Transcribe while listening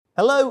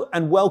Hello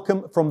and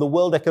welcome from the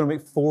World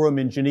Economic Forum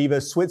in Geneva,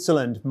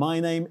 Switzerland. My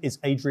name is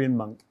Adrian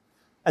Monk.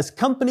 As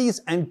companies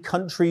and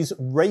countries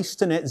race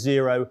to net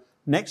zero,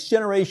 next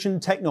generation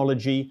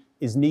technology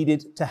is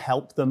needed to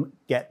help them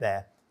get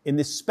there. In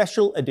this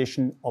special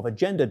edition of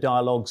Agenda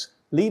Dialogues,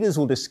 leaders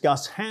will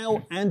discuss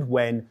how and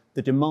when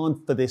the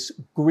demand for this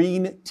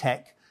green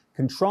tech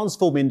can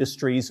transform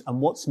industries and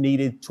what's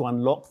needed to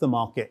unlock the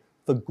market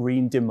for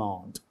green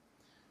demand.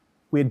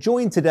 We are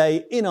joined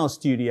today in our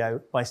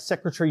studio by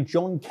Secretary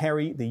John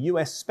Kerry, the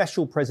US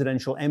Special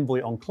Presidential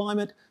Envoy on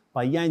Climate,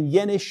 by Jan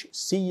Jenisch,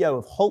 CEO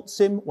of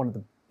Holcim, one of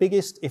the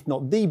biggest, if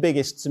not the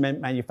biggest cement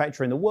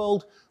manufacturer in the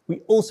world. We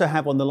also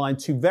have on the line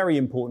two very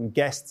important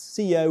guests,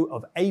 CEO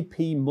of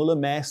AP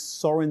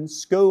Møller-Mærsk, Søren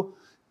Skou,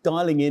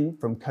 dialing in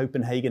from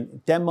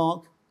Copenhagen,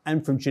 Denmark,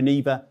 and from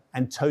Geneva,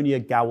 Antonia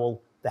Gowell,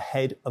 the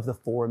head of the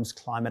Forum's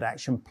Climate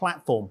Action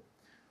Platform.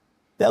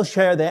 They'll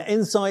share their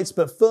insights,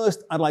 but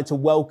first I'd like to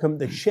welcome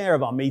the chair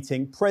of our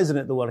meeting,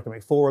 President of the World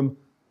Economic Forum,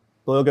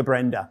 Børge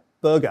Brende.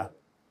 Børge,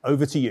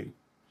 over to you.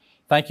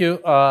 Thank you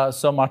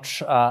so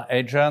much,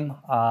 Adrian.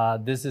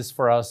 This is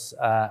for us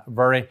a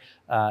very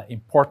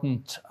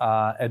important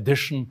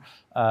edition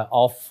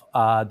of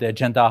the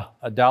Agenda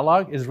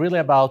Dialogue. It's really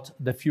about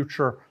the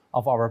future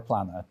of our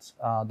planet.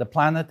 The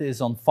planet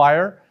is on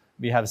fire.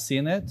 We have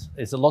seen it.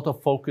 It's a lot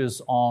of focus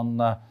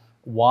on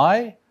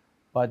why,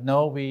 but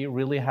no, we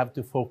really have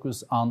to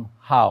focus on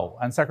how.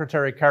 And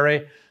Secretary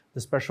Kerry,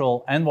 the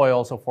special envoy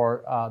also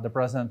for the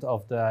President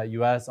of the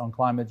US on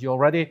climate, you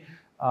already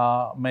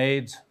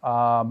made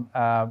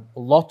a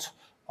lot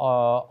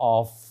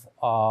of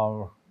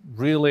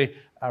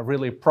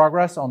really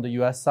progress on the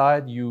US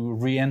side. You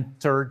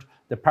re-entered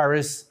the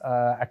Paris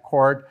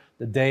Accord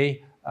the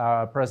day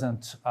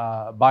President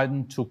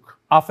Biden took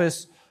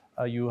office.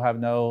 You have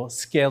now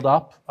scaled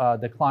up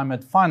the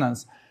climate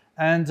finance.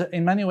 And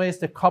in many ways,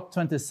 the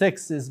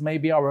COP26 is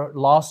maybe our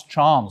last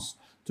chance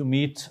to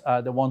meet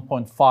the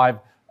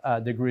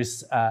 1.5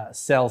 degrees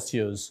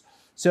Celsius.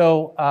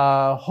 So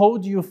how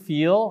do you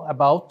feel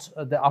about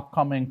the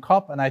upcoming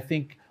COP? And I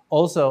think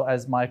also,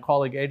 as my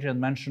colleague Adrian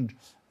mentioned,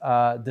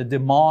 the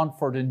demand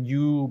for the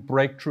new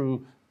breakthrough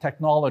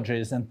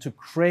technologies, and to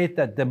create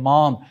that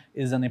demand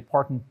is an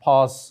important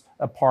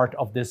part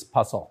of this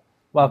puzzle.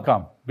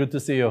 Welcome. Good to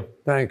see you.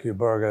 Thank you,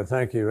 Børge.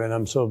 Thank you. And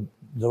I'm so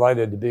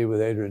delighted to be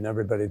with Adrian and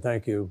everybody.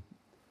 Thank you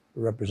for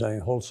representing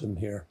Holcim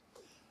here.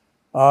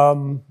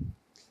 Well,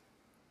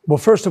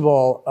 first of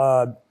all,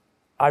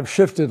 I've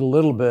shifted a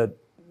little bit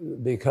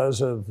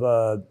because of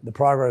the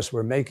progress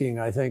we're making.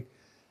 I think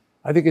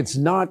it's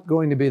not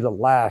going to be the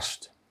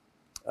last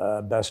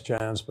best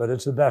chance, but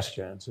it's the best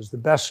chance. It's the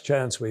best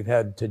chance we've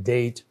had to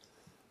date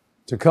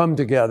to come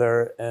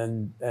together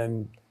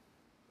and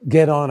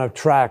get on a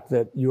track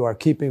that you are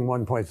keeping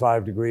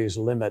 1.5 degrees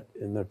limit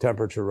in the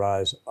temperature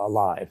rise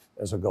alive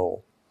as a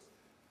goal.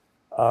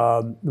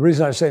 The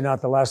reason I say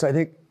not the last, I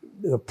think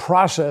the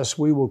process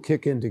we will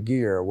kick into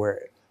gear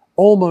where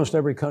almost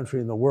every country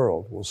in the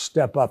world will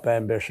step up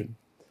ambition.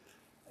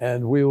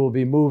 And we will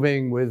be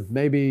moving with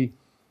maybe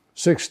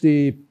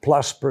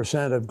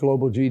 60+% of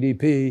global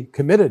GDP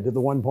committed to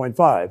the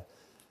 1.5.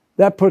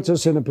 That puts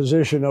us in a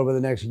position over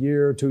the next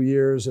year or 2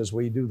 years as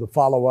we do the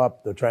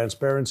follow-up, the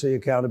transparency,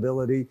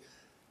 accountability,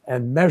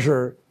 and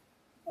measure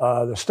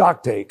the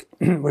stock take,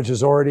 which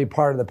is already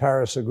part of the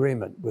Paris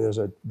Agreement.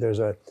 There's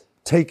a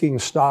taking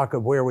stock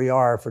of where we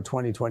are for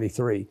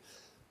 2023.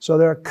 So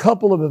there are a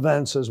couple of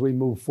events as we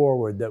move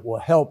forward that will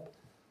help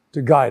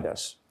to guide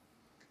us.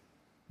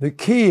 The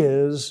key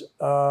is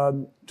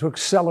to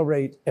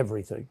accelerate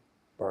everything,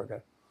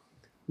 Børge.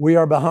 We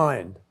are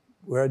behind.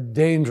 We're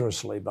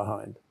dangerously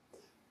behind.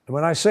 And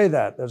when I say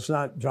that, that's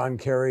not John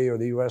Kerry or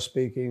the US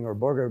speaking or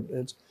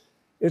Børge,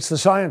 it's the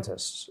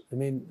scientists. I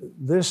mean,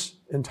 this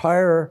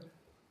entire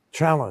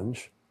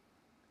challenge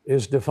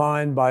is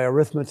defined by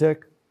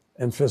arithmetic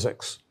and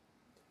physics.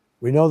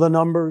 We know the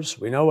numbers,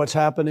 we know what's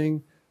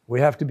happening, we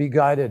have to be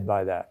guided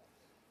by that.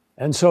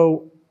 And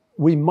so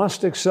we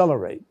must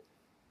accelerate.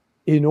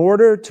 In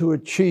order to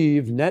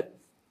achieve net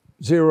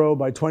zero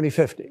by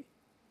 2050,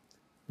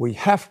 we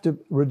have to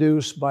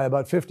reduce by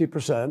about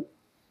 50%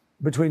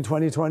 between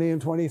 2020 and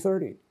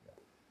 2030.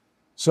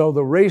 So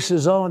the race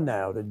is on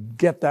now to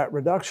get that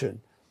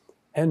reduction.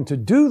 And to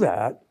do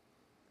that,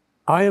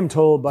 I am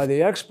told by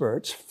the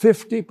experts,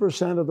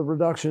 50% of the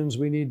reductions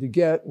we need to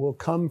get will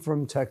come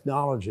from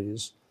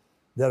technologies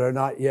that are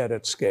not yet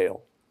at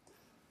scale.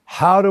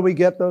 How do we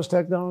get those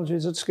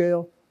technologies at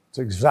scale? It's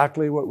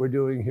exactly what we're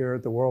doing here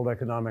at the World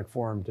Economic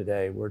Forum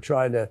today. We're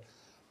trying to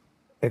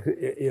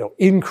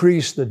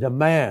increase the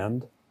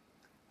demand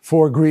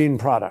for green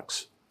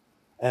products.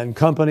 And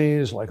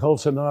companies like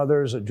Holcim and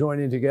others are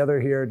joining together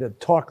here to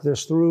talk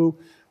this through.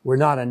 We're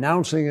not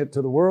announcing it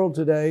to the world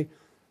today,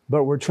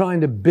 but we're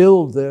trying to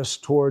build this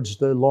towards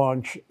the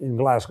launch in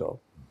Glasgow.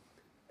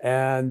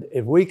 And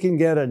if we can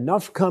get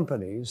enough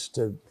companies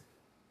to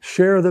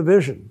share the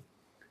vision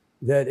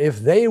that if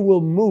they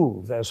will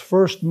move as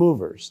first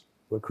movers,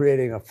 we're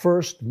creating a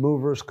first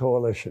movers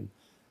coalition.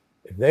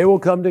 If they will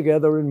come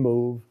together and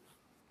move,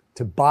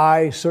 to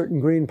buy certain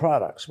green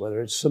products,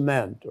 whether it's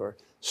cement or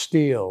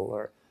steel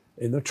or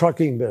in the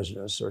trucking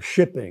business or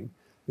shipping.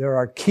 There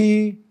are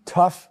key,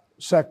 tough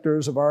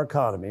sectors of our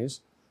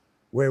economies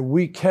where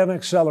we can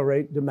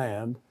accelerate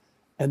demand,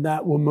 and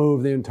that will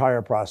move the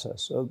entire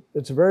process. So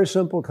it's a very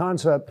simple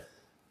concept,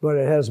 but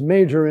it has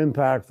major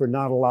impact for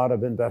not a lot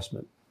of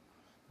investment.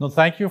 No,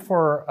 thank you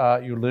for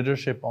your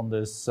leadership on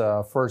this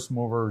First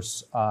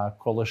Movers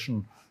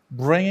Coalition,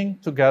 bringing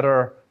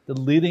together the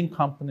leading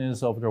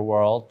companies of the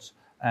world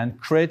and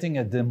creating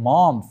a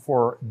demand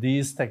for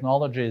these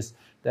technologies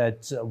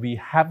that we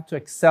have to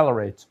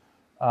accelerate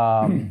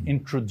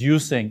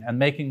introducing and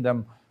making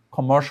them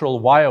commercial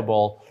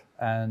viable,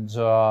 and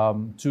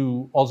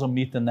to also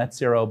meet the net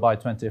zero by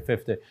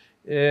 2050.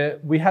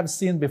 We have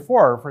seen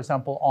before, for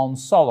example, on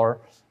solar,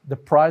 the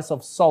price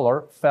of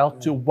solar fell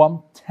to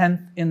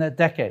 1/10 in a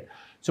decade.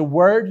 So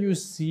where do you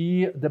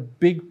see the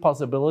big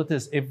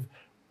possibilities if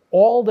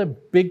all the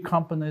big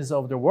companies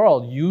of the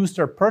world use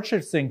their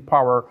purchasing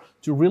power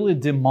to really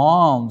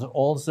demand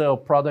also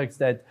products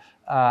that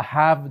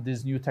have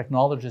these new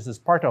technologies as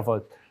part of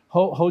it?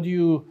 How do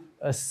you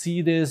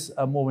see this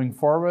moving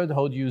forward?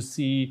 How do you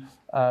see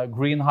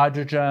green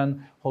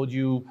hydrogen? How do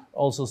you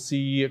also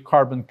see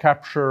carbon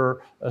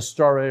capture,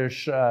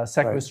 storage,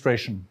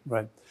 sequestration?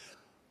 Right.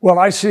 Well,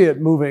 I see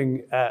it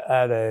moving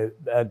at a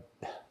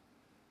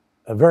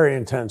very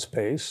intense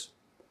pace.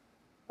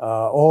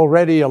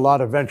 Already a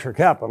lot of venture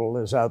capital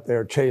is out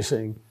there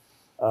chasing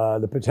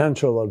the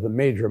potential of the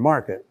major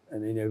market. I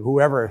mean,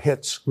 whoever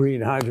hits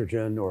green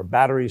hydrogen or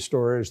battery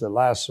storage that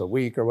lasts a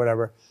week or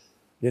whatever,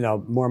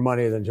 more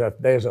money than Jeff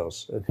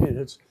Bezos. I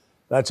mean,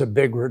 that's a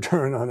big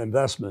return on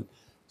investment.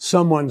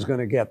 Someone's going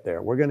to get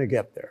there. We're going to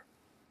get there.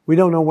 We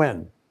don't know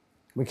when.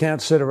 We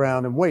can't sit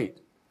around and wait.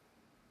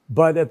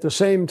 But at the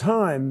same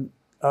time,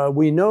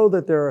 we know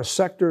that there are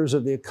sectors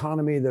of the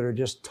economy that are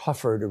just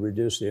tougher to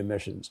reduce the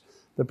emissions.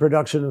 The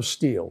production of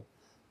steel,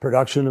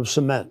 production of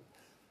cement.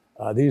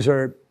 These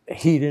are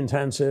heat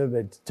intensive.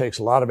 It takes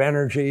a lot of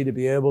energy to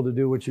be able to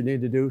do what you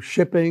need to do.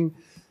 Shipping,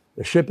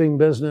 the shipping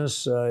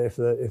business,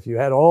 if you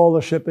had all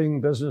the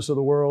shipping business of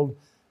the world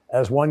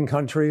as one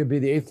country, it'd be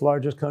the 8th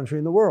largest country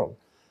in the world.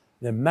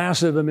 There are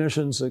massive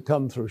emissions that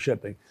come through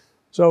shipping.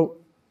 So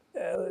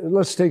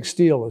let's take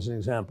steel as an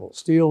example,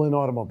 steel in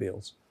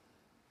automobiles.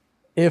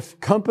 If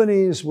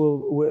companies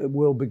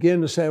will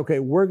begin to say, okay,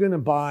 we're going to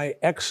buy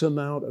X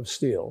amount of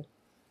steel,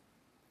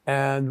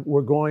 and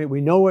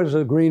we know there's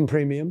a green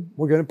premium,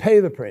 we're going to pay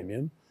the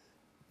premium,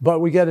 but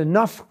we get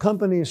enough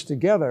companies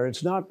together,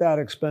 it's not that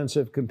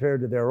expensive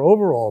compared to their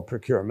overall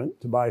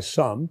procurement to buy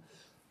some,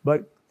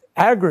 but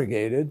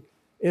aggregated,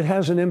 it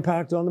has an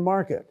impact on the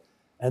market.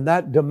 And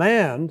that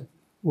demand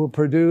will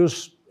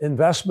produce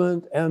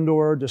investment and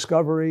or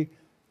discovery,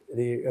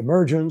 the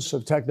emergence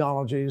of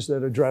technologies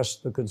that address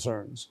the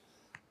concerns.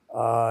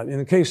 In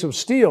the case of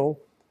steel,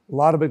 a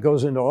lot of it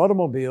goes into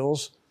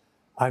automobiles.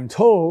 I'm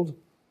told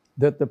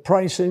that the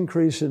price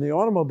increase in the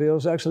automobile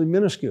is actually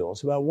minuscule.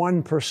 It's about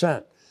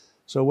 1%.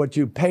 So what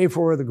you pay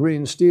for the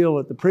green steel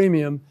at the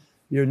premium,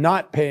 you're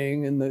not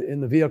paying in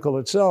the vehicle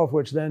itself,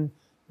 which then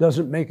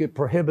doesn't make it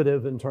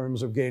prohibitive in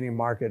terms of gaining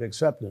market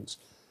acceptance.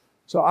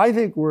 So I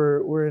think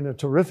we're in a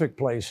terrific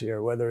place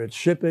here, whether it's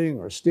shipping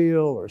or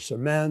steel or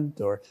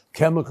cement or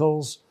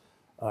chemicals.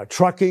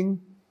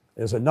 Trucking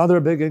is another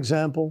big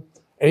example.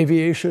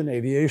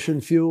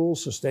 Aviation fuel,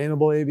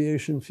 sustainable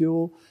aviation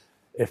fuel.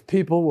 If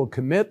people will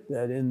commit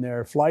that in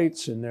their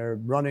flights, in their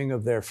running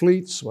of their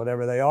fleets,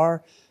 whatever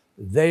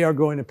they are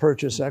going to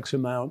purchase X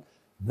amount,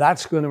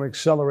 that's going to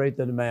accelerate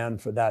the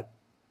demand for that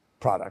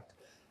product.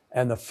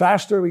 And the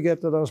faster we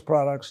get to those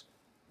products,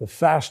 the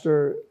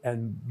faster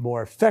and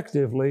more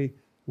effectively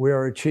we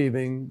are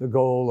achieving the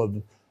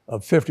goal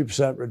of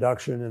 50%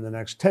 reduction in the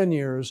next 10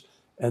 years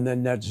and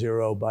then net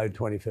zero by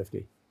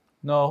 2050.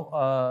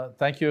 No,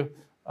 thank you,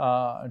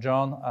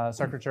 John,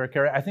 Secretary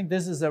Kerry. I think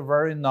this is a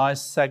very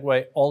nice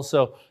segue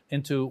also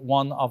into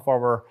one of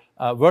our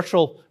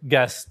virtual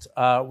guests.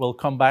 We'll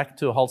come back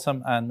to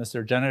Holcim and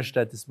Mr. Jenisch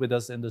that is with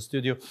us in the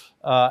studio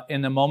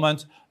in a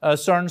moment.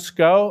 Søren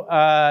Skou,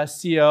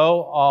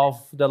 CEO of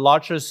the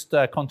largest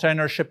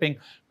container shipping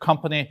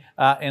company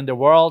in the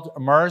world,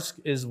 Maersk,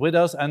 is with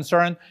us. And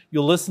Søren,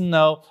 you listen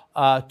now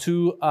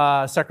to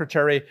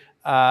Secretary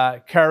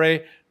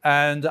Kerry.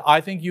 And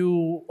I think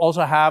you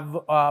also have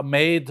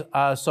made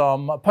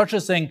some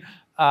purchasing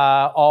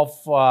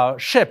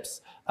of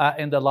ships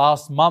in the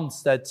last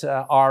months that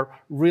are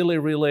really,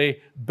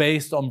 really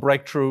based on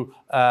breakthrough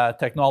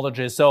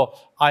technology. So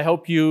I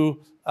hope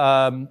you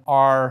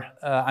are,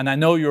 and I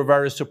know you're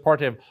very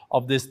supportive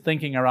of this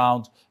thinking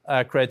around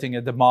creating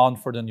a demand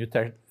for the new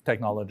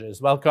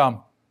technologies.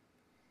 Welcome.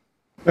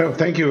 Well,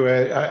 thank you.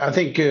 I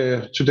think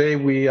today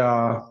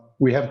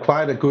we have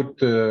quite a good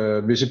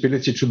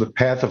visibility to the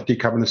path of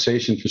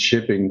decarbonization for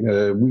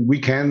shipping. We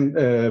can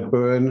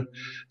burn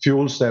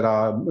fuels that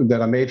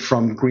are made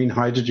from green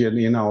hydrogen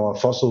in our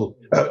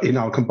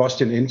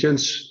combustion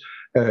engines.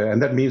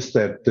 And that means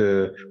that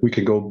we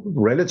can go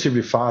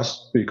relatively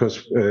fast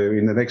because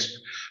in the next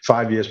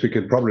 5 years we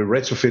can probably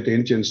retrofit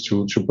engines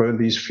to burn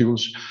these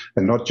fuels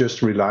and not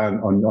just rely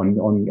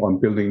on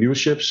building new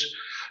ships.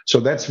 So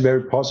that's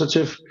very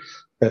positive.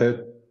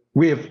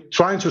 We are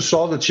trying to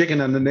solve the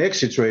chicken and the egg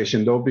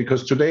situation, though,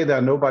 because today there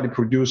are nobody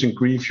producing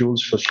green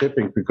fuels for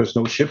shipping because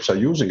no ships are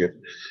using it,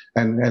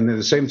 and at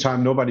the same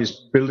time nobody's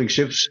building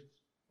ships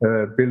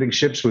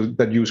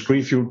that use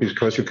green fuel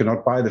because you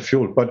cannot buy the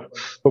fuel. But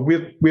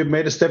we've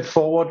made a step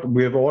forward.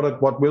 We have ordered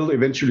what will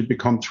eventually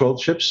become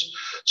 12 ships.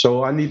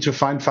 So I need to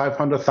find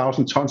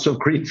 500,000 tons of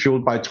green fuel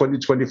by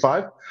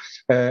 2025.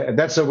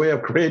 That's a way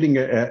of creating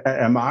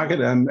a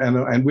market,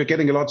 and we're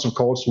getting lots of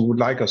calls who would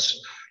like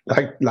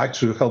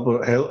to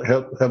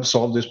help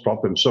solve this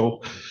problem.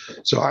 So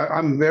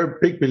I'm a very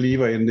big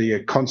believer in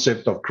the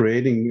concept of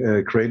creating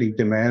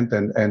demand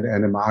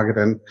and a market.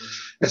 And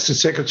as the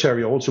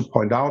secretary also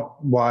pointed out,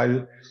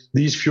 while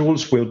these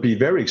fuels will be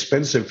very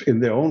expensive in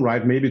their own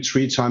right, maybe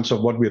 3 times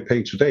of what we're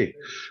paying today,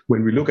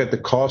 when we look at the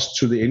cost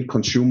to the end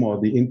consumer or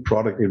the end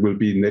product, it will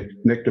be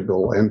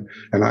negligible. And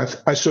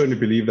I certainly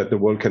believe that the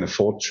world can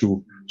afford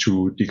to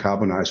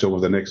decarbonize over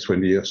the next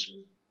 20 years.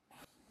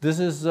 This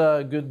is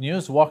good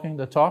news, walking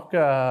the talk,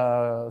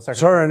 Secretary.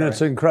 Søren,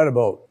 it's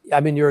incredible.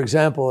 I mean, your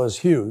example is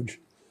huge,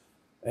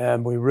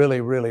 and we really,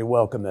 really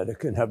welcome it. It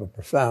can have a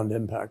profound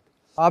impact.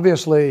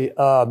 Obviously,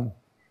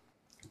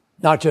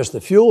 not just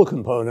the fuel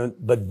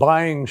component, but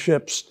buying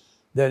ships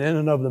that in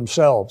and of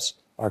themselves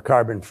are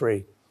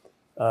carbon-free.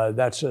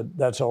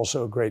 That's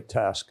also a great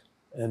task.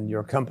 And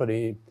your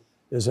company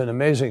is an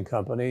amazing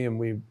company, and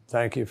we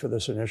thank you for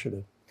this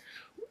initiative.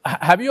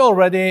 Have you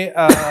already,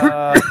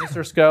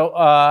 Mr.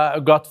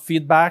 Skov, got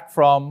feedback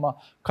from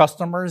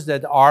customers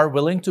that are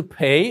willing to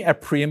pay a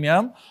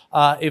premium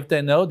if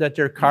they know that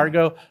their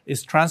cargo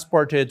is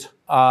transported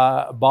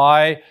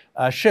by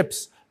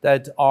ships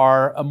that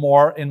are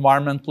more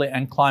environmentally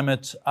and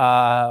climate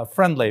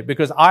friendly?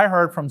 Because I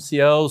heard from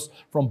CEOs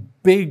from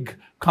big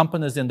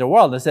companies in the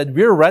world that said,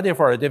 we're ready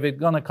for it. If it's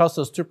going to cost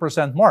us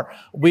 2% more,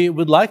 we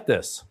would like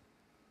this.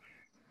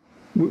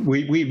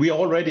 We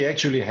already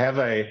actually have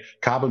a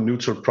carbon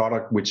neutral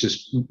product, which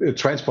is a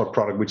transport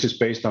product, which is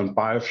based on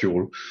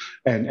biofuel.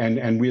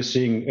 And we're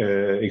seeing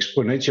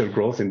exponential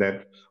growth in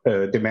that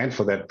demand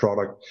for that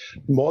product.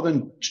 More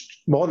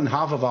than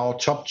half of our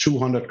top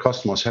 200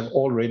 customers have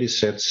already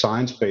set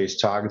science-based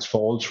targets for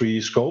all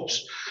 3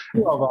 scopes.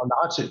 Two of our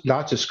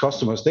largest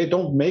customers, they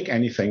don't make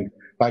anything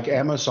like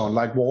Amazon,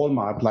 like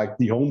Walmart, like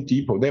the Home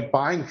Depot. They're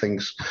buying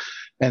things.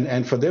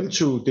 And for them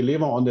to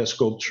deliver on their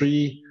scope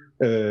 3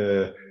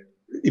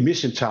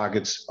 emission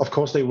targets, of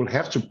course, they will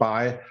have to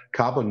buy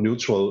carbon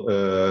neutral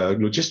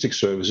logistics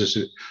services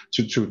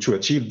to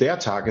achieve their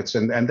targets.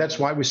 And that's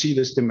why we see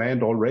this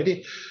demand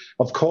already.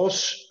 Of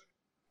course,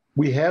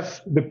 we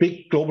have the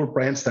big global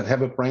brands that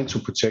have a brand to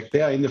protect.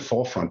 They are in the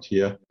forefront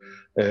here.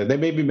 They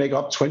maybe make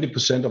up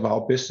 20% of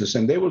our business,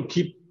 and they will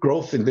keep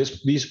growth in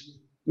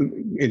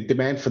in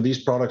demand for these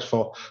products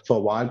for a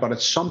while. But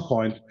at some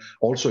point,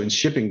 also in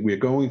shipping, we're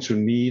going to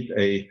need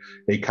a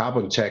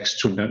carbon tax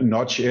to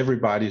nudge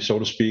everybody, so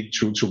to speak,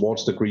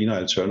 towards the greener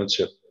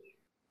alternative.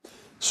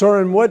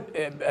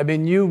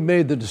 Søren, you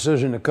made the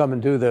decision to come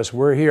and do this.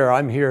 We're here.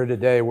 I'm here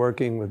today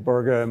working with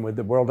Børge and with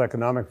the World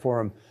Economic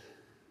Forum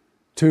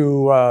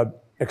to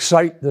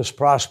excite this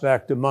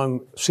prospect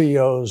among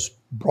CEOs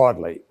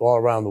broadly all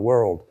around the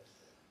world.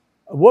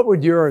 What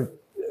would your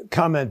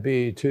comment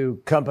be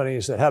to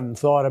companies that haven't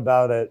thought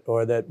about it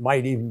or that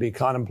might even be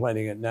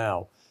contemplating it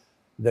now,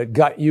 that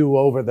got you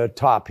over the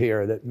top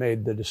here, that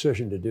made the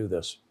decision to do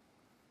this?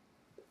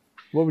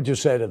 What would you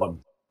say to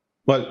them?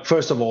 Well,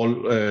 first of all,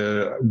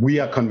 we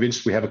are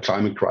convinced we have a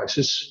climate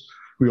crisis.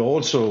 We are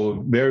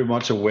also very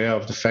much aware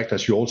of the fact,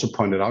 as you also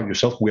pointed out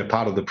yourself, we are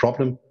part of the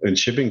problem in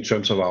shipping in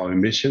terms of our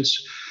emissions.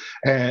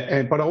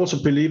 But I also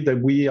believe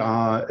that we're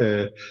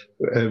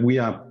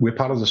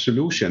part of the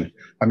solution.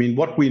 I mean,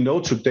 what we know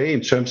today in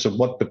terms of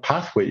what the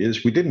pathway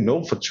is, we didn't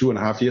know for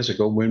 2.5 years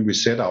ago when we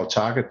set our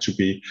target to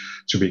be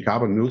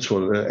carbon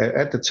neutral.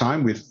 At the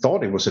time, we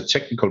thought it was a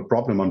technical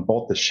problem on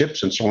board the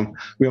ships and so on.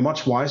 We are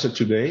much wiser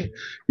today.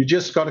 You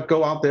just got to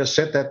go out there,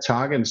 set that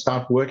target, and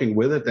start working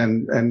with it.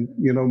 And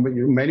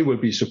many will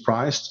be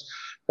surprised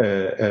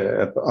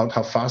about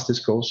how fast this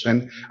goes.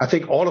 And I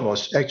think all of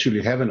us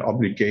actually have an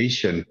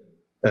obligation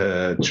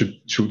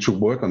to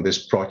work on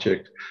this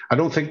project. I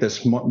don't think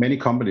there's many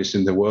companies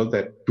in the world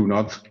that do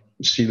not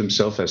see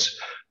themselves as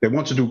they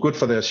want to do good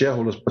for their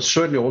shareholders, but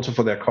certainly also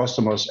for their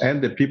customers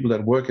and the people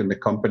that work in the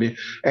company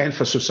and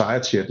for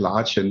society at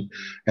large. And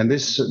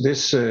this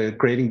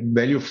creating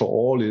value for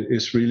all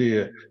is really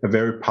a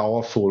very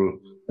powerful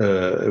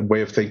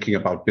way of thinking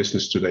about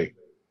business today.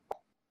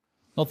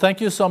 Well,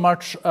 thank you so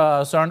much,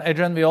 Søren.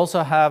 Adrian, we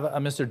also have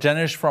Mr.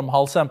 Jenisch from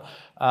Holcim,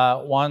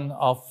 one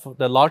of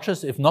the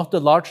largest, if not the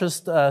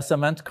largest,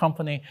 cement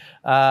company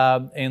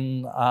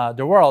in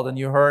the world. And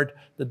you heard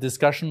the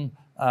discussion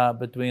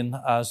between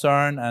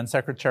Søren and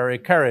Secretary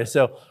Kerry.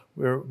 So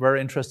we're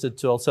very interested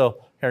to also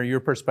hear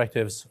your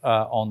perspectives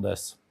on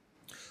this.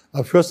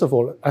 First of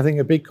all, I think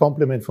a big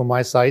compliment from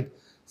my side,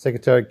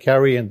 Secretary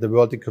Kerry and the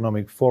World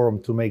Economic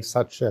Forum, to make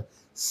such a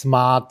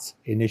smart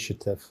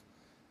initiative.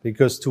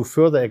 Because to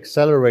further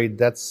accelerate,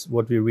 that's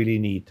what we really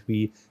need.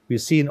 We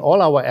see in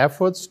all our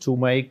efforts to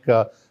make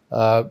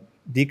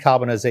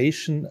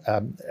decarbonization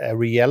a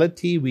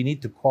reality, we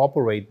need to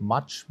cooperate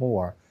much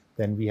more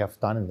than we have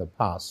done in the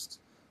past.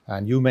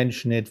 And you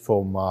mentioned it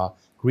from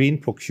green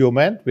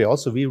procurement, where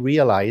also we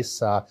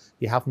realize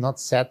we have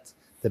not set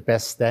the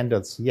best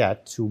standards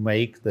yet to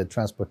make the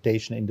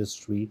transportation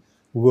industry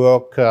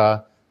work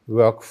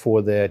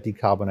for the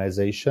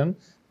decarbonization,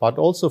 but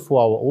also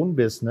for our own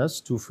business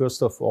to,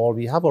 first of all,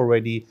 we have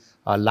already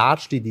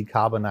largely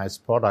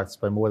decarbonized products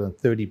by more than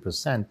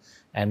 30%,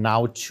 and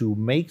now to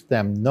make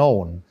them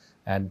known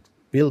and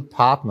build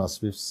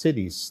partners with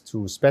cities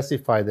to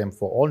specify them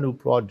for all new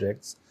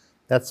projects,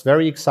 that's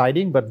very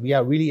exciting, but we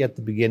are really at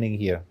the beginning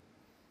here.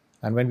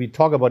 And when we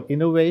talk about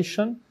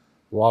innovation,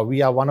 well,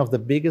 we are one of the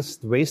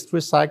biggest waste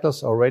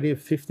recyclers already,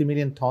 50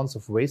 million tons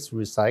of waste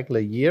recycle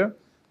a year. We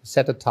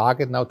set a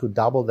target now to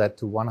double that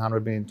to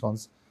 100 million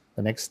tons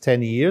the next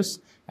 10 years.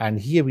 And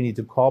here we need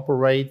to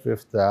cooperate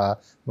with the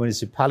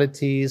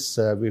municipalities,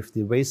 with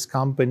the waste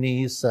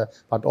companies,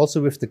 but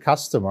also with the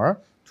customer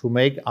to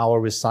make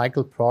our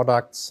recycled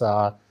products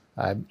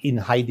in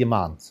high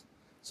demand.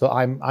 So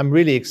I'm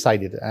really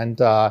excited.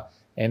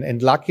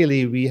 And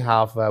luckily, we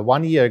have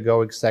 1 year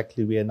ago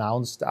exactly, we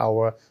announced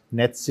our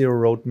net zero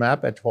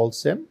roadmap at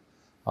Holcim,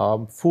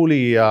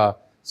 fully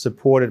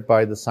supported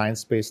by the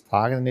Science Based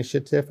Target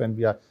Initiative. And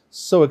we are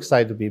so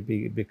excited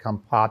to become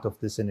part of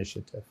this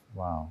initiative.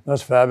 Wow.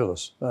 That's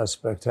fabulous. That's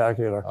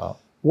spectacular.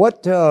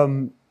 What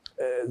the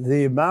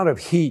amount of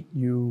heat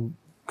you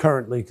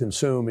currently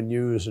consume and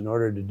use in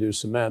order to do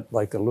cement,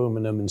 like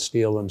aluminum and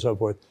steel and so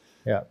forth,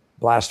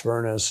 blast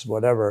furnace,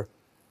 whatever,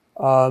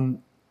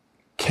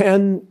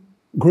 can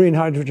green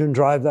hydrogen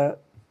drive that?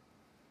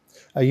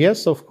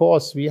 Yes, of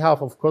course. We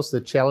have, of course,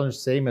 the challenge,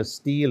 same as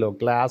steel or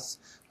glass.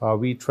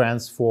 We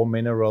transform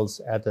minerals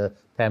at a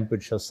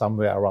temperature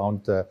somewhere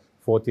around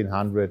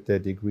 1400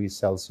 degrees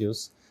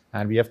Celsius.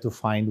 And we have to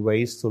find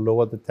ways to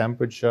lower the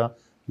temperature,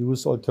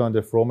 use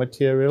alternative raw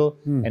material,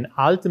 and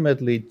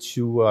ultimately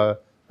to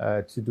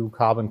do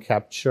carbon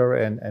capture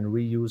and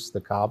reuse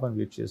the carbon,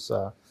 which is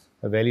a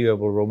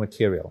valuable raw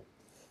material.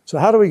 So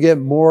how do we get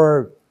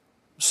more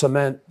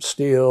cement,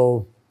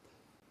 steel,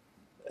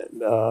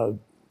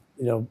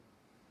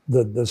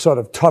 the sort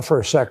of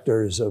tougher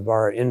sectors of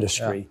our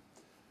industry?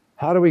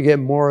 How do we get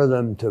more of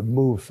them to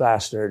move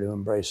faster to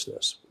embrace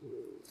this?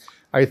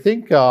 I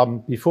think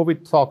before we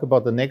talk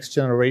about the next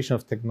generation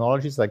of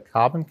technologies like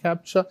carbon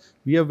capture,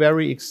 we are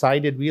very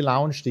excited. We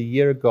launched a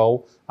year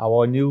ago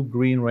our new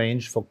green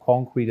range for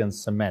concrete and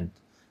cement,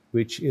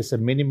 which is a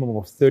minimum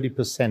of 30%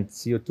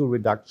 CO2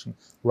 reduction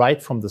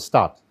right from the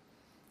start.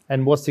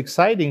 And what's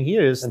exciting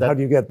here is how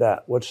do you get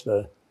that?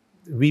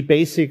 We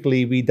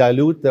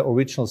dilute the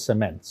original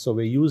cement. So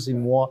we're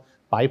using more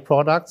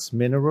byproducts,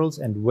 minerals,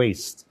 and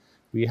waste.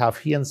 We have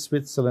here in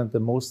Switzerland the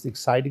most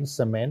exciting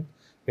cement.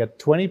 We have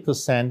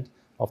 20%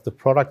 of the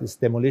product is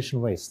demolition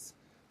waste.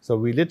 So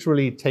we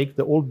literally take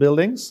the old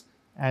buildings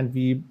and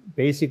we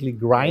basically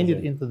grind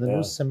it into the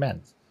new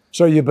cement.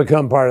 So you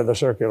become part of the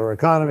circular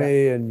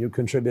economy and you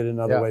contribute in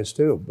other ways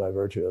too by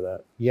virtue of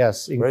that.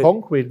 Yes, in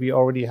concrete we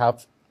already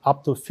have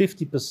up to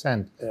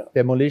 50%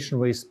 demolition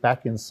waste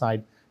back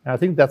inside. And I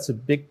think that's a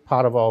big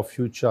part of our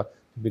future,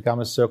 to become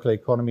a circular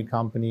economy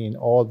company in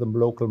all the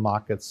local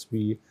markets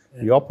we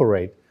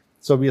operate.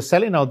 So we are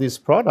selling out these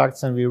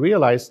products and we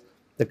realize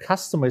the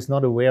customer is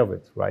not aware of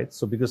it, right?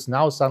 So because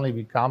now suddenly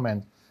we come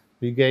and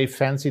we gave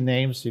fancy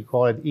names, we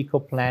call it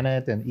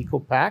EcoPlanet and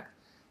EcoPack,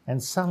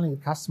 and suddenly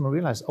the customer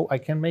realizes, I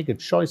can make a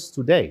choice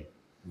today.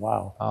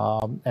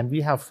 Wow. And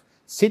we have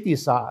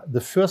cities are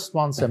the first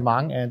ones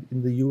among, and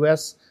in the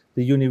US,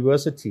 the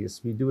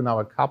universities. We do now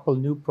a couple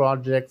new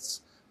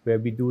projects where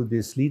we do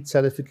this LEED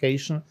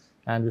certification,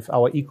 and with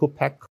our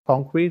EcoPack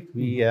concrete,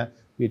 we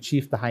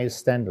achieve the highest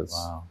standards.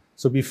 Wow.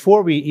 So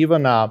before we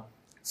even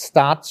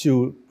start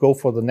to go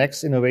for the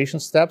next innovation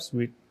steps,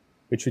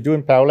 which we do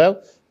in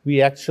parallel,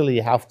 we actually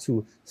have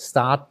to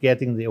start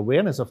getting the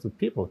awareness of the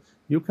people.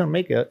 You can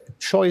make a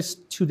choice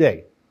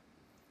today.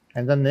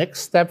 And the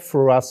next step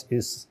for us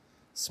is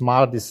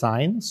smart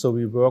design. So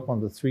we work on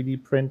the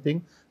 3D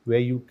printing, where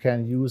you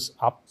can use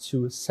up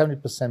to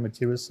 70%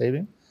 material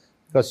saving,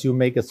 because you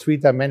make a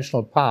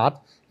 3-dimensional part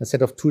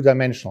instead of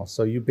 2-dimensional.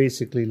 So you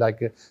basically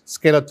like a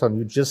skeleton.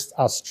 You just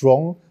are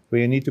strong where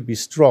you need to be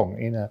strong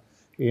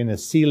in a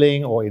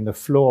ceiling or in the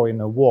floor,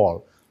 in a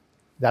wall.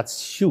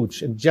 That's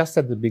huge. And just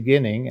at the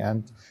beginning,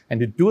 and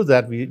to do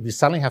that, we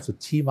suddenly have to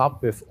team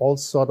up with all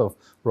sort of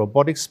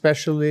robotic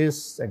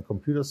specialists and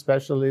computer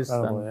specialists.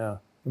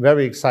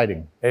 Very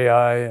exciting.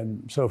 AI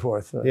and so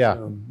forth. Can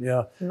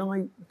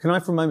I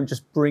for a moment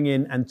just bring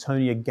in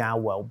Antonia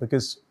Galwell,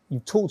 because you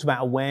talked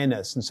about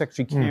awareness, and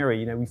Secretary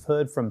Kerry, we've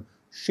heard from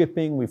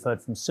shipping, we've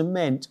heard from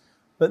cement,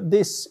 but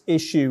this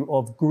issue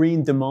of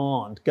green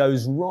demand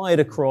goes right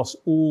across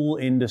all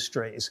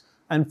industries.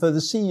 And for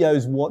the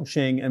CEOs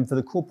watching and for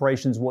the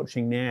corporations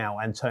watching now,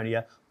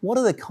 Antonia, what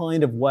are the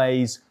kind of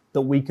ways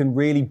that we can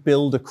really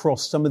build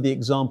across some of the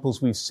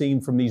examples we've seen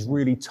from these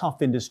really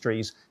tough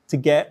industries to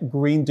get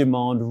green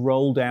demand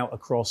rolled out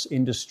across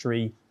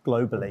industry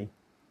globally?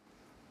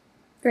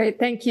 Great.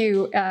 Thank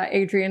you,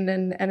 Adrian.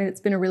 And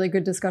it's been a really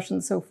good discussion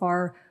so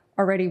far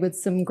already with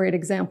some great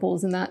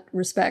examples in that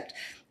respect.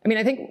 I mean,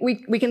 I think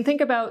we can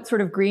think about sort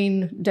of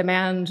green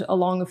demand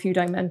along a few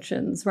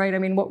dimensions, right? I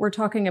mean, what we're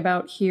talking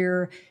about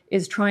here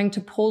is trying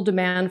to pull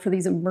demand for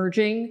these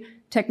emerging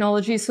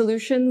technology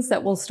solutions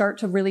that will start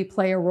to really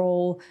play a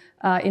role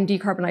in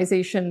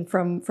decarbonization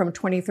from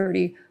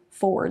 2030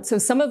 forward. So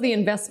some of the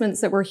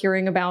investments that we're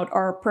hearing about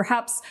are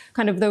perhaps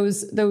kind of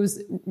those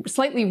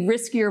slightly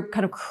riskier,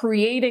 kind of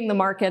creating the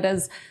market,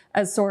 as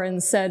Soren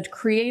said,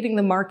 creating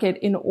the market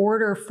in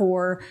order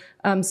for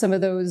some of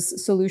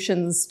those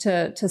solutions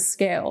to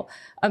scale.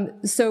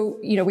 So,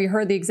 we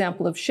heard the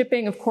example of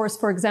shipping. Of course,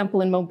 for example,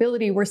 in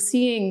mobility, we're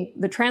seeing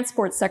the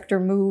transport sector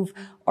move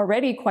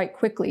already quite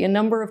quickly. A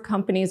number of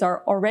companies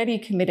are already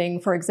committing,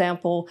 for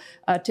example,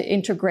 to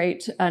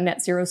integrate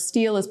net zero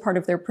steel as part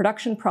of their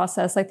production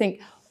process. I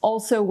think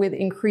also with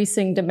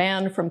increasing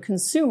demand from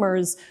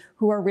consumers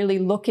who are really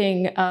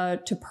looking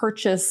to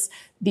purchase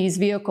these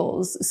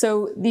vehicles.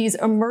 So these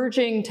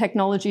emerging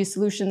technology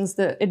solutions,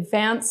 the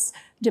advanced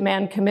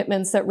demand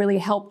commitments that really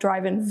help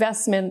drive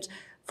investment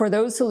for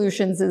those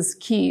solutions is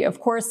key. Of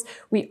course,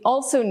 we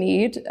also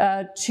need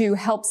to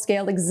help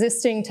scale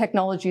existing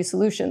technology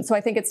solutions. So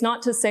I think it's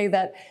not to say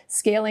that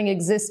scaling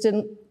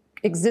existing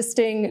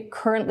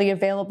currently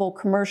available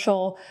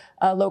commercial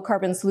low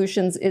carbon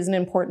solutions isn't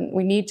important.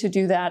 We need to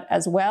do that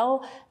as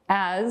well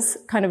as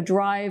kind of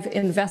drive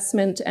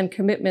investment and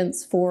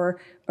commitments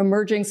for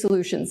emerging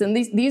solutions. And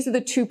these are the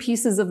two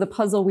pieces of the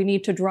puzzle we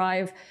need to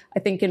drive, I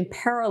think, in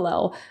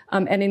parallel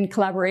and in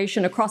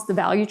collaboration across the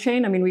value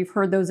chain. I mean, we've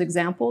heard those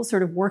examples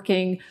sort of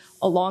working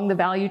along the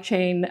value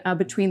chain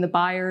between the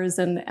buyers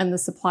and the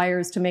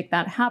suppliers to make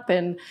that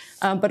happen,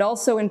 but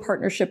also in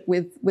partnership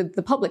with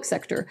the public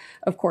sector.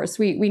 Of course,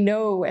 we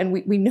know, and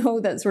we know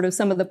that sort of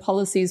some of the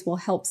policies will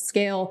help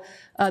scale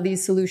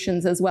these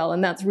solutions as well.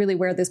 And that's really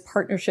where this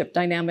partnership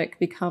dynamic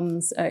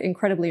becomes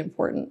incredibly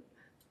important.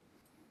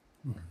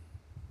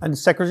 And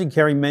Secretary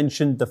Kerry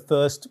mentioned the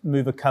First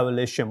Mover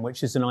Coalition,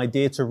 which is an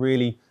idea to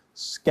really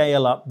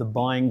scale up the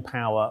buying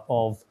power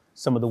of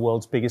some of the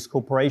world's biggest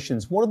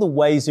corporations. What are the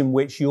ways in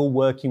which you're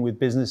working with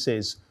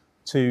businesses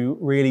to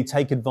really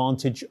take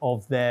advantage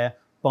of their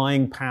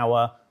buying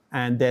power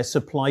and their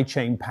supply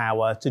chain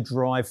power to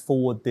drive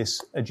forward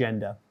this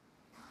agenda?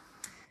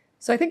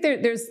 So I think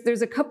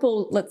there's a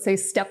couple, let's say,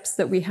 steps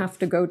that we have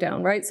to go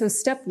down, right? So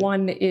step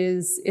one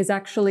is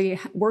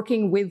actually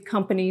working with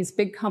companies,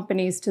 big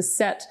companies, to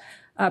set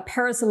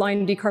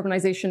Paris-aligned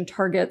decarbonization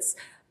targets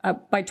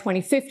by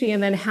 2050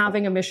 and then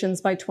halving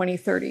emissions by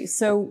 2030.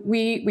 So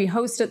we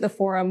host at the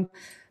forum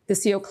the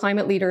CO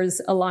Climate Leaders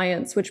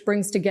Alliance, which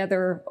brings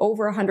together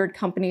over 100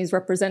 companies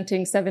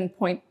representing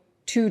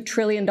 $7.2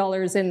 trillion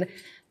in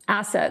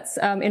assets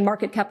in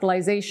market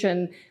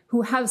capitalization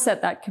who have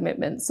set that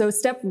commitment. So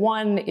step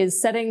one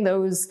is setting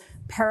those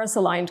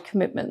Paris-aligned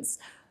commitments.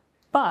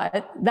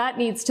 But that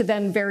needs to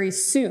then very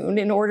soon,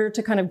 in order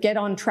to kind of get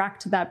on track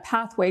to that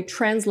pathway,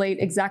 translate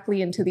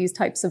exactly into these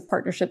types of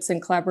partnerships and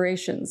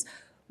collaborations.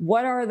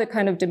 What are the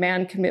kind of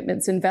demand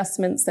commitments,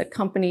 investments that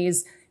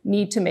companies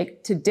need to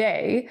make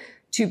today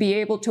to be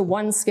able to,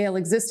 one, scale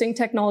existing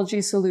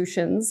technology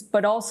solutions,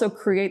 but also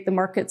create the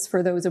markets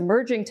for those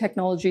emerging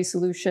technology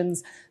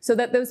solutions so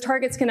that those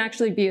targets can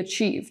actually be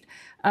achieved?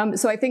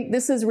 So I think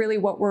this is really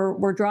what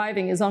we're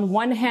driving, is on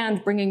one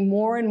hand, bringing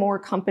more and more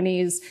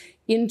companies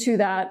into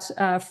that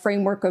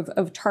framework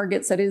of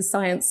targets that is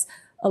science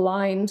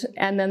aligned.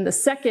 And then the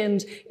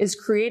second is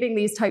creating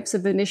these types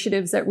of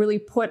initiatives that really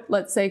put,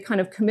 let's say,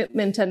 kind of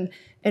commitment and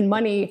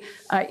money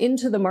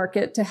into the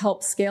market to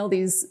help scale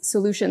these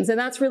solutions. And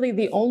that's really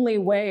the only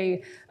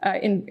way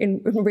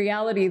in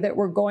reality that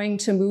we're going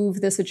to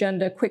move this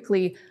agenda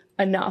quickly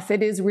enough.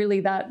 It is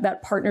really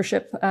that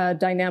partnership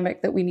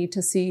dynamic that we need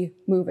to see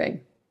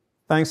moving.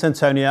 Thanks,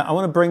 Antonia. I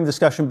want to bring the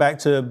discussion back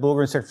to Børge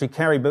and Secretary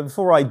Kerry, but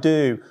before I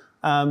do,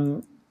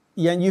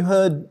 you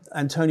heard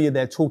Antonia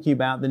there talking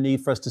about the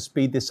need for us to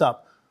speed this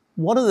up.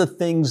 What are the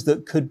things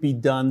that could be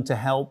done to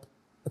help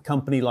a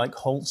company like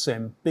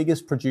Holcim,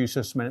 biggest producer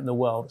of cement in the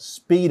world,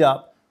 speed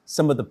up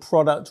some of the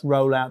product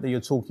rollout that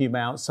you're talking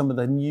about, some of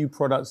the new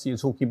products that you're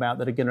talking about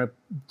that are going to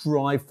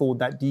drive forward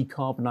that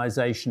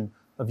decarbonisation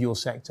of your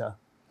sector?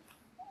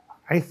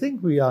 I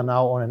think we are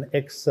now on an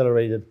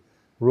accelerated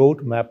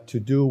roadmap to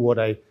do what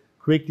I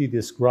quickly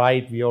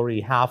described. We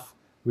already have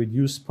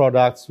reduced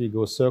products, we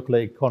go circular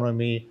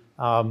economy,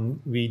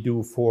 we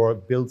do for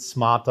build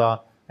smarter,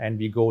 and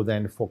we go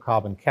then for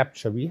carbon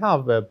capture. We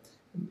have an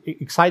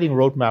exciting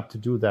roadmap to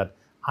do that.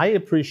 I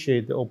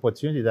appreciate the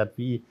opportunity that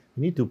we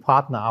need to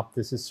partner up.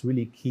 This is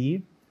really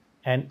key.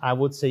 And I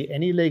would say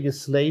any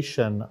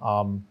legislation,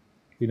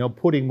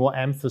 putting more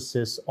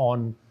emphasis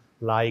on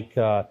like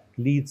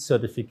LEED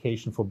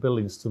certification for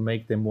buildings to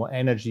make them more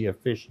energy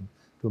efficient,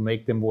 to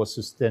make them more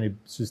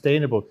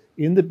sustainable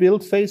in the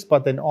build phase,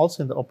 but then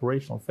also in the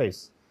operational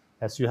phase.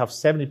 As you have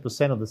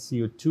 70% of the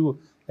CO2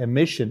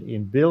 emission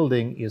in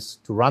building is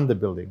to run the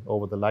building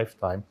over the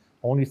lifetime.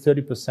 Only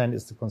 30%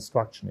 is the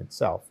construction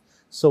itself.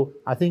 So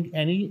I think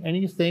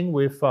anything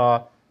with,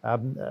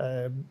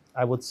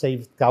 I would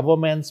say,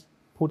 governments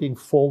putting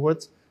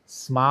forward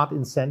smart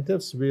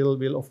incentives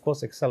will of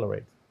course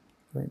accelerate.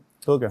 Great.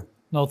 Holger.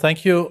 No,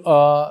 thank you.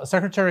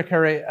 Secretary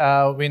Kerry,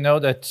 we know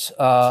that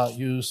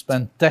you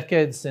spent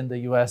decades in the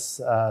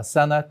US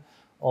Senate,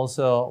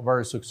 also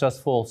very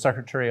successful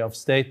Secretary of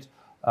State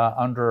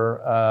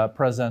under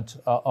President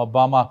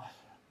Obama.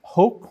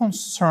 How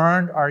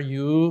concerned are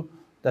you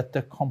that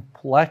the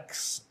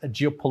complex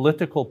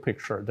geopolitical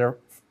picture,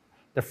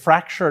 the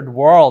fractured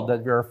world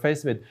that we are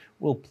faced with,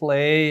 will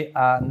play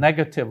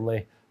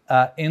negatively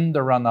in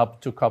the run-up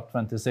to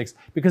COP26?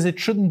 Because it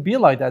shouldn't be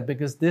like that,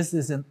 because this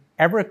is in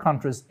every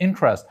country's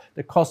interest.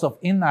 The cost of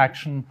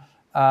inaction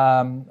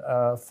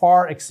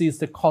far exceeds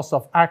the cost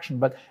of action.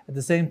 But at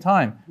the same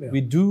time,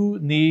 we do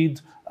need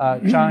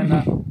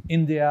China,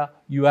 India,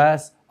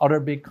 US, other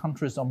big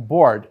countries on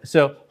board.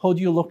 So how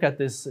do you look at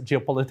this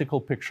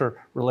geopolitical picture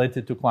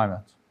related to climate?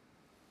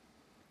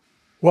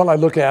 Well, I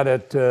look at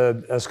it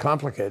as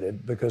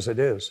complicated, because it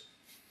is.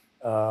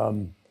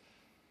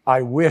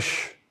 I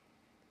wish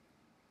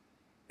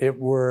it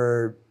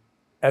were,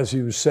 as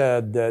you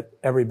said, that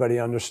everybody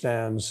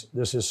understands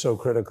this is so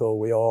critical,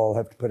 we all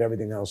have to put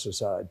everything else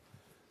aside.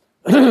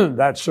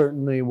 That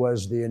certainly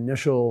was the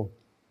initial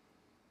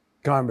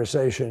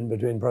conversation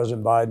between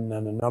President Biden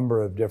and a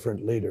number of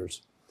different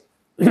leaders.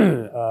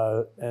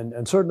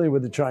 And certainly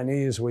with the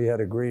Chinese, we had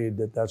agreed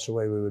that that's the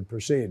way we would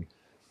proceed.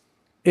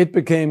 It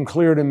became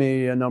clear to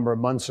me a number of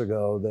months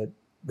ago that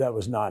that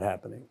was not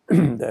happening,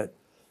 that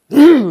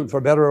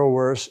for better or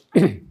worse,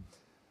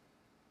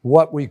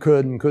 what we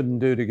could and couldn't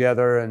do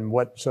together and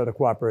what sort of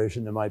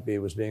cooperation there might be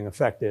was being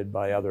affected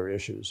by other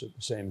issues at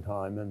the same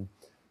time, and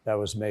that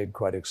was made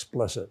quite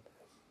explicit.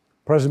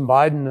 President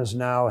Biden has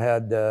now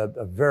had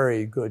a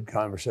very good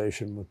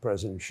conversation with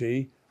President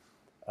Xi.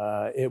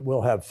 It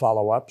will have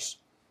follow-ups.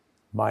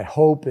 My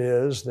hope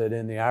is that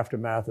in the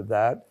aftermath of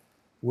that,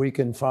 we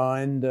can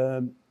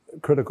find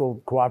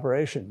critical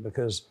cooperation,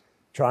 because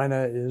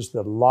China is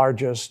the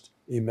largest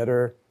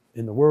emitter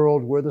in the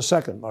world. We're the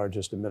second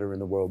largest emitter in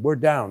the world. We're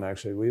down,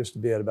 actually. We used to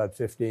be at about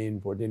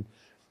 15, 14.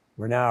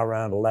 We're now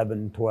around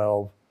 11,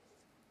 12,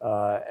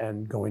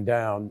 and going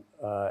down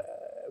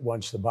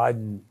once the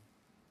Biden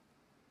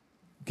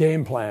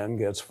game plan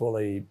gets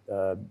fully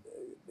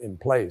in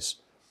place.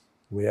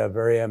 We have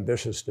very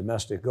ambitious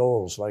domestic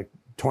goals, like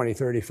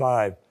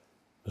 2035,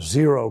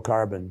 zero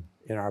carbon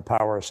in our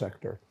power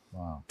sector.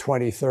 Wow.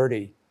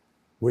 2030,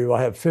 we will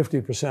have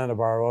 50% of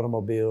our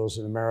automobiles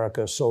in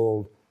America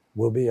sold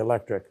will be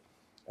electric.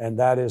 And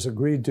that is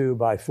agreed to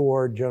by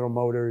Ford, General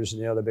Motors,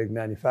 and the other big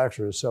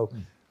manufacturers. So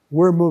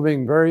we're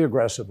moving very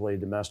aggressively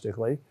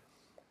domestically.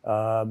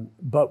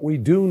 But we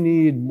do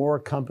need more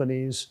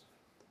companies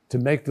to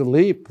make the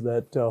leap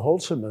that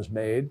Holcim has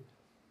made,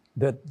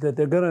 that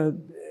they're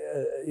going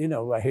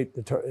to, I hate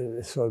the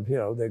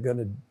term, they're going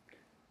to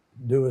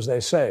do as they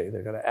say.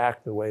 They're going to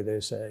act the way they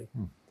say.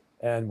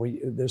 And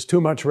there's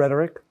too much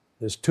rhetoric.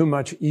 There's too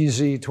much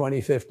easy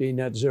 2050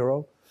 net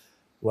zero.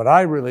 What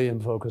I really am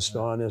focused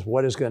on is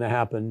what is going to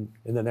happen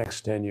in the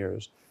next 10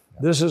 years.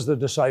 This is the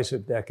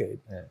decisive decade.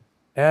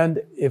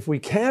 And if we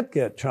can't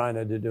get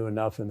China to do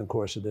enough in the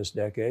course of this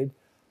decade,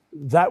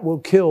 that will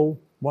kill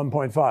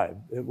 1.5.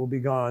 It will be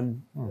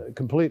gone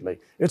completely.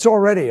 It's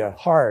already a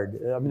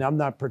hard, I'm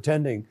not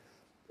pretending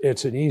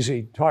it's an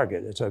easy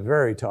target. It's a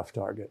very tough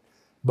target,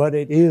 but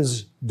it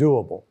is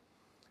doable.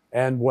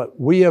 And what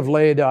we have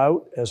laid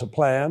out as a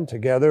plan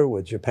together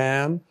with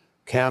Japan,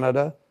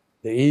 Canada,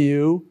 the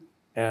EU,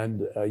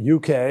 and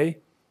UK,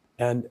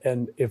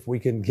 and if we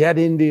can get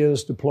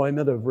India's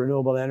deployment of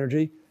renewable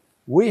energy,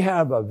 we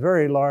have a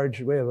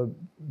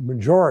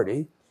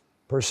majority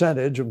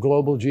percentage of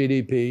global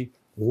GDP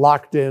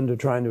locked into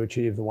trying to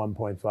achieve the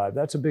 1.5.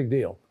 That's a big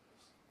deal.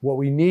 What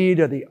we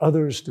need are the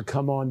others to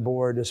come on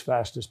board as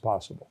fast as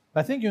possible.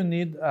 I think you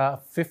need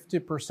a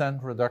 50%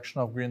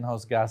 reduction of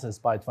greenhouse gases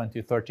by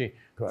 2030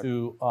 Correct.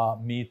 To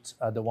meet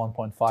the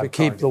 1.5 to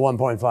keep the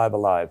 1.5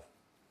 alive.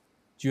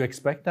 Do you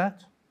expect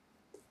that?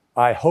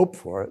 I hope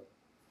for it.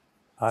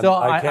 So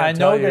I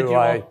know that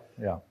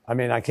you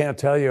I can't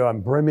tell you I'm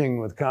brimming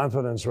with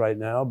confidence right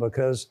now,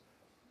 because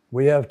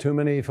we have too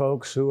many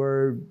folks who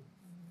are,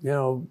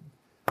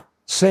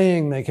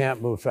 saying they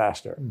can't move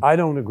faster. I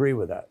don't agree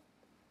with that.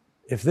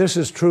 If this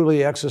is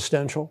truly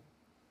existential,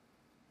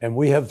 and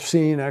we have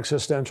seen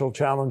existential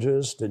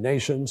challenges to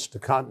nations, to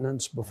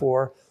continents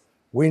before,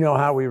 we know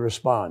how we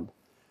respond.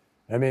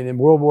 In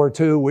World War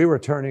II, we were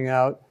turning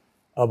out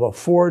of a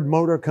Ford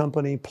Motor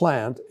Company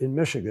plant in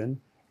Michigan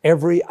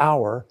every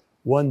hour,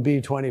 one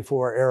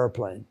B-24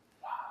 airplane.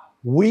 Wow.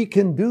 We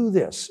can do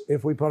this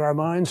if we put our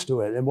minds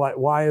to it. And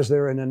why is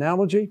there an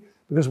analogy?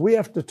 Because we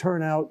have to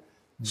turn out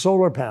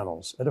solar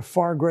panels at a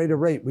far greater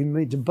rate. We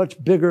need a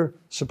much bigger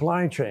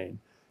supply chain.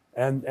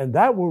 And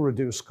that will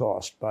reduce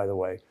cost, by the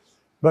way.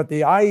 But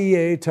the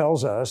IEA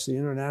tells us, the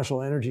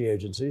International Energy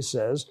Agency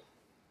says,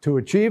 to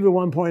achieve the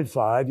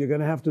 1.5, you're going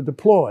to have to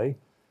deploy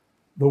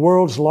the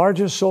world's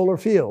largest solar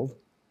field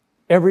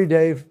every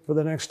day for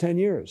the next 10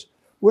 years.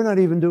 We're not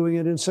even doing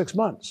it in 6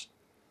 months.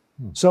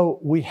 So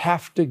we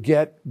have to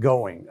get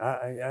going.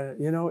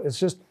 It's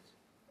just,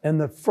 and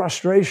the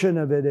frustration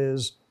of it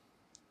is,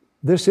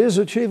 this is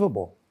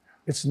achievable.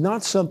 It's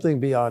not something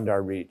beyond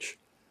our reach,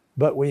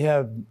 but we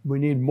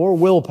need more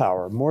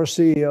willpower, more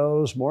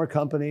CEOs, more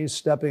companies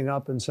stepping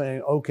up and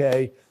saying,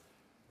 okay,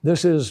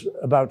 this is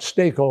about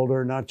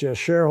stakeholder, not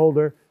just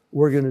shareholder.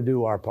 We're going to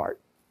do our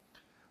part.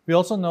 We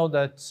also know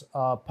that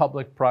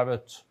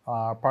public-private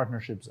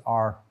partnerships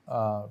are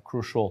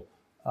crucial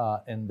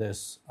in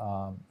this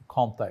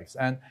context.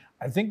 And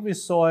I think we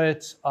saw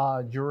it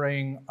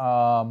during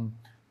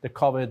the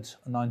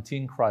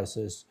COVID-19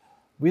 crisis.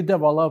 We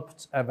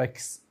developed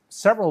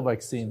several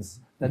vaccines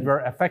that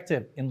were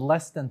effective in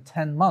less than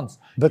 10 months.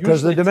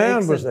 Because the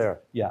demand was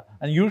there. Yeah.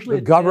 And usually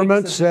the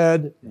government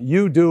said,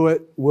 you do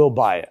it, we'll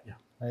buy it. Yeah.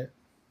 Right.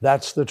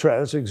 That's the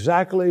trend. That's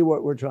exactly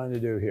what we're trying to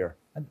do here.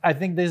 I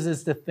think this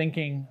is the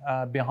thinking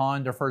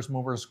behind the First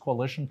Movers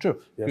Coalition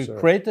too. Yes, you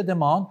create the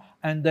demand,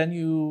 and then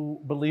you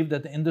believe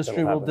that the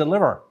industry will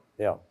deliver.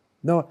 Yeah.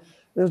 No,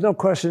 there's no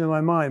question in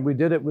my mind. We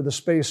did it with the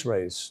space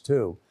race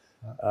too.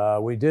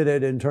 We did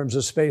it in terms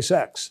of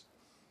SpaceX.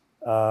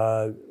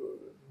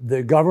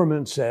 The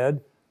government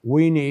said,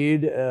 we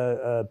need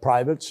a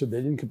private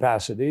civilian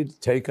capacity to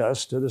take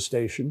us to the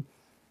station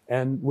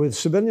and with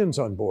civilians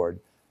on board.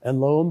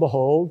 And lo and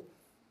behold,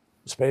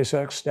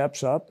 SpaceX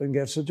steps up and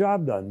gets the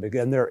job done.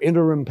 Again, there are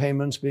interim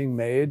payments being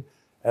made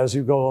as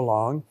you go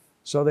along.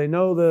 So they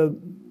know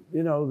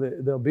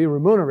they'll be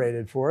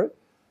remunerated for it,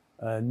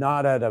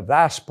 not at a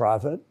vast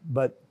profit,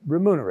 but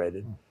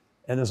remunerated.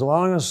 And as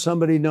long as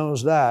somebody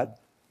knows that,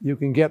 you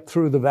can get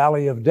through the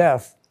valley of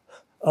death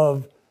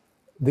of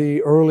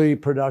the early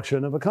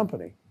production of a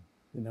company.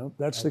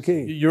 That's the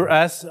key. You're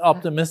as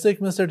optimistic,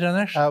 Mr.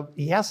 Janesh?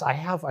 Yes, I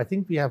have. I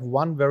think we have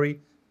one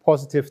very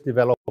positive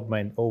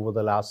development over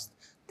the last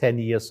 10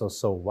 years or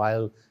so.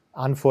 While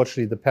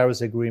unfortunately the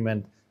Paris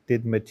Agreement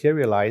didn't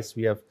materialize,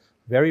 we have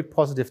very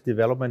positive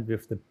development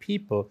with the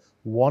people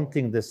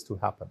wanting this to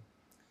happen.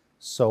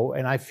 So,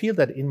 and I feel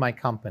that in my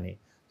company.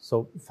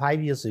 So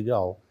 5 years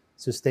ago,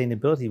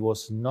 sustainability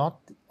was not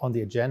on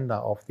the agenda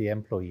of the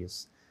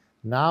employees.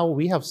 Now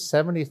we have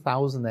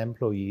 70,000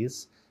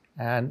 employees,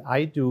 and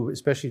I do,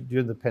 especially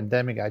during the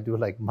pandemic, I do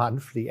like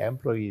monthly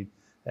employee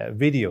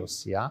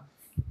videos, yeah?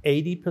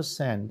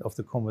 80% of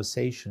the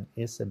conversation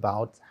is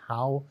about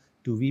how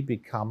do we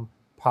become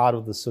part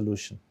of the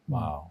solution.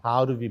 Wow.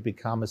 How do we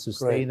become a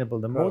sustainable,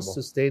 the most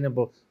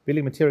sustainable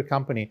building material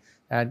company?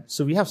 And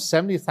so we have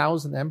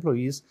 70,000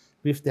 employees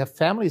with their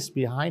families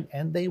behind,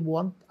 and they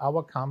want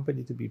our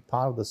company to be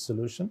part of the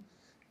solution.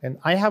 And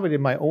I have it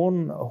in my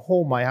own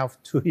home. I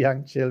have 2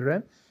 young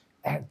children,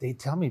 and they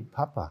tell me,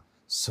 Papa,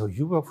 so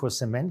you work for a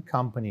cement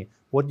company.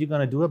 What are you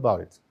going to do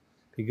about it?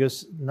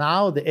 Because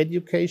now the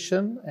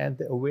education and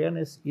the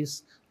awareness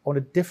is on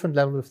a different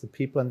level with the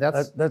people, and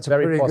that's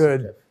very pretty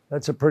positive. Good.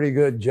 That's a pretty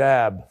good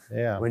jab.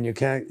 Yeah. When you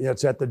can't,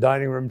 it's at the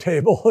dining room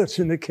table, it's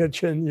in the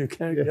kitchen, you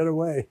can't get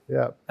away.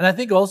 Yeah. And I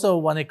think also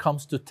when it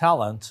comes to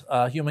talent,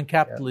 human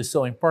capital is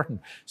so important.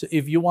 So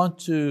if you want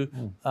to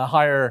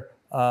hire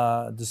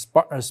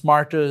the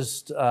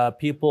smartest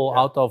people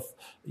out of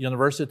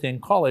university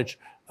and college,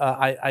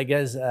 I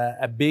guess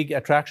a big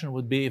attraction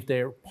would be if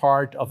they're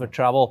part of a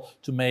travel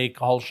to make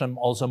Holcim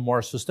also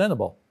more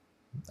sustainable.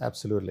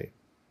 Absolutely.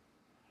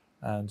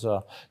 And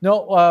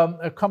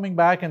coming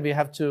back, and we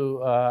have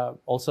to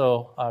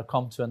also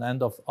come to an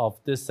end of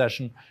this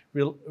session.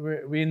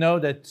 We know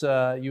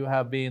that you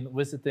have been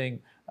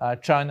visiting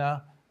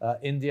China,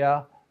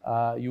 India,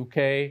 UK.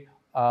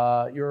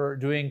 You're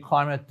doing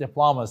climate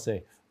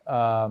diplomacy,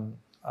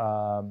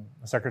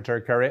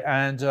 Secretary Kerry.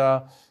 And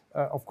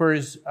of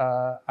course,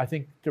 I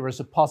think there was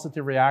a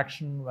positive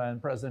reaction when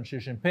President Xi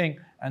Jinping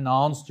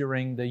announced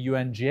during the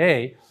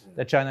UNGA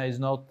that China is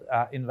not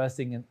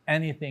investing in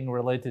anything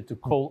related to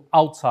coal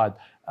outside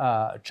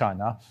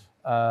China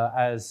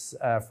as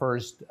a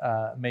first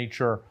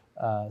major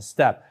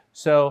step.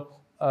 So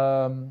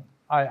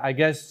I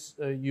guess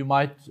you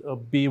might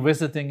be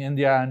visiting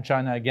India and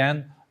China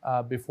again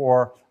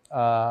before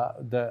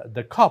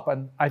the COP.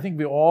 And I think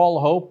we all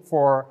hope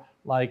for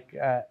like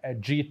a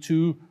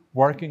G2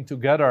 working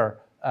together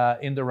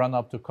in the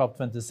run-up to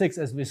COP26,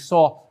 as we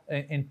saw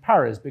in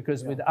Paris,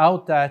 because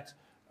without that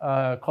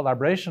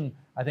collaboration,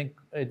 I think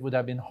it would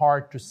have been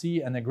hard to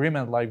see an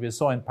agreement like we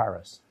saw in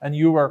Paris. And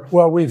you were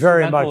we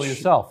very much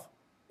yourself.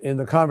 In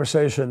the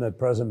conversation that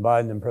President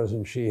Biden and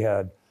President Xi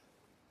had,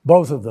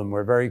 both of them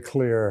were very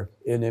clear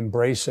in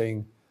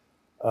embracing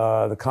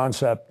the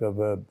concept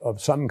of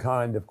some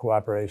kind of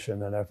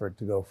cooperation and effort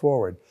to go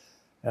forward.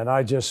 And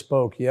I just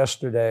spoke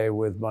yesterday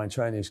with my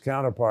Chinese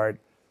counterpart.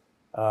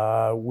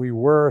 We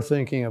were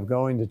thinking of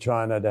going to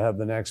China to have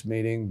the next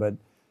meeting, but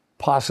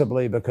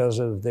possibly because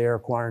of their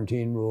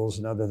quarantine rules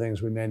and other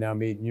things, we may now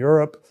meet in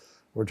Europe.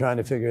 We're trying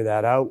to figure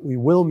that out. We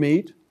will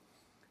meet,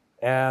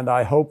 And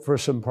I hope for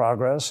some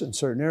progress in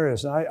certain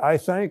areas. And I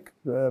thank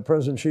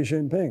President Xi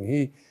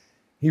Jinping.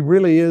 He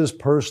really is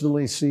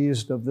personally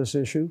seized of this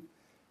issue.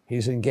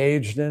 He's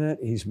engaged in it.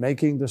 He's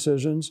making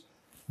decisions.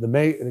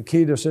 The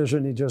key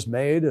decision he just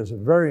made is a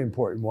very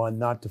important one,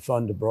 not to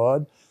fund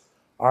abroad.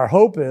 Our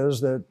hope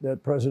is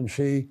that President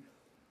Xi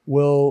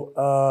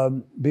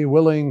will be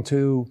willing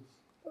to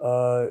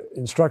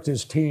instruct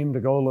his team to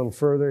go a little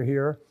further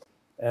here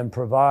and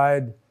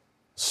provide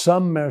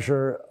some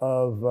measure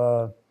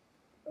of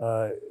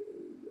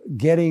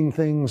getting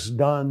things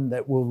done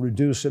that will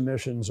reduce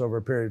emissions over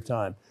a period of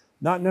time.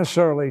 Not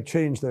necessarily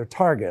change their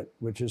target,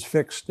 which is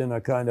fixed in a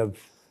kind of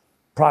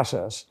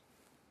process,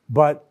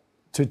 but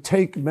to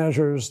take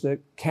measures that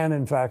can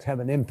in fact have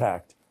an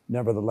impact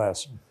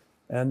nevertheless.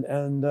 And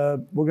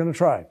we're going to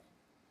try.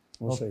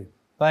 We'll see.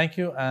 Thank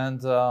you. And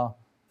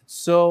it's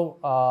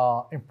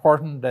so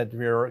important that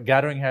we're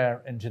gathering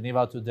here in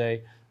Geneva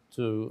today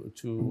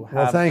to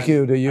have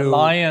an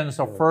alliance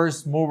of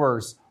first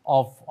movers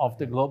of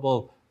the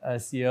global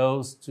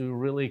CEOs to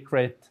really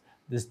create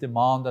this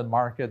demand and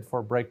market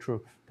for breakthrough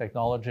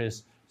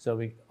technologies, so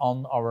we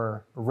on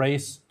our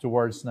race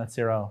towards net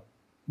zero.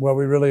 Well,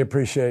 we really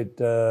appreciate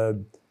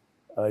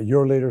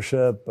your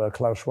leadership,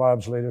 Klaus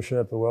Schwab's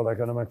leadership, the World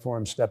Economic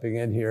Forum stepping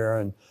in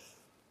here,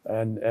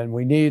 and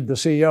we need the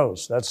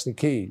CEOs. That's the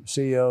key.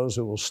 CEOs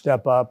who will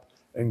step up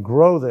and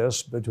grow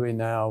this between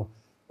now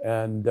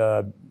and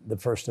the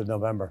 1st of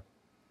November.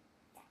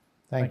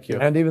 Thank you.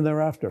 And even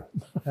thereafter.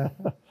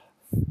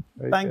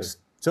 Thanks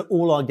to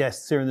all our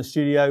guests here in the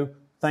studio.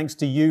 Thanks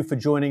to you for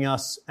joining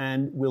us,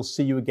 and we'll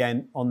see you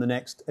again on the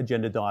next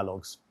Agenda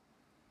Dialogues.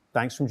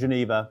 Thanks from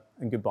Geneva,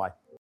 and goodbye.